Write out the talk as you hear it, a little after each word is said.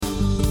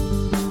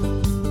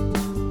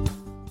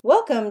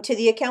Welcome to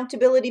the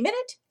Accountability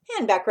Minute.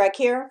 Ann Bachrach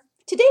here.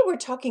 Today we're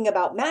talking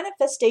about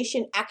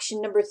manifestation action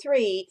number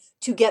 3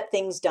 to get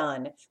things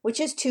done, which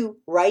is to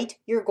write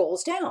your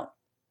goals down.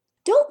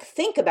 Don't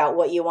think about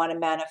what you want to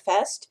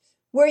manifest,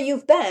 where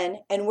you've been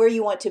and where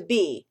you want to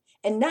be,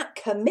 and not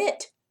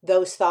commit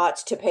those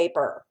thoughts to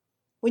paper.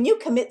 When you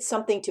commit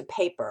something to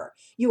paper,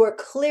 you are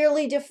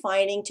clearly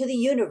defining to the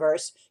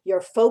universe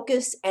your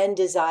focus and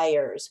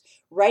desires.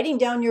 Writing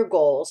down your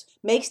goals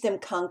makes them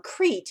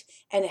concrete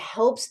and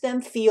helps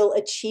them feel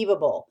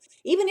achievable.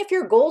 Even if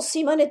your goals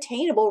seem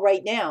unattainable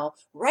right now,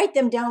 write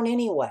them down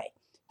anyway.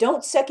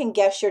 Don't second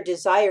guess your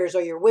desires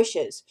or your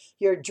wishes.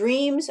 Your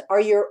dreams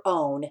are your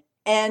own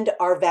and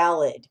are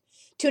valid.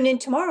 Tune in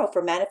tomorrow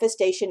for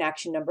manifestation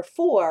action number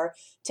 4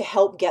 to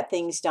help get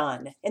things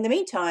done. In the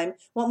meantime,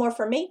 want more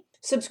from me?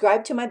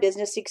 Subscribe to my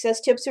business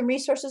success tips and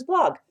resources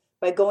blog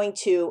by going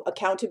to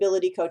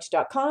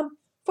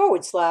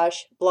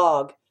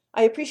accountabilitycoach.com/blog.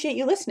 I appreciate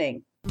you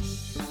listening.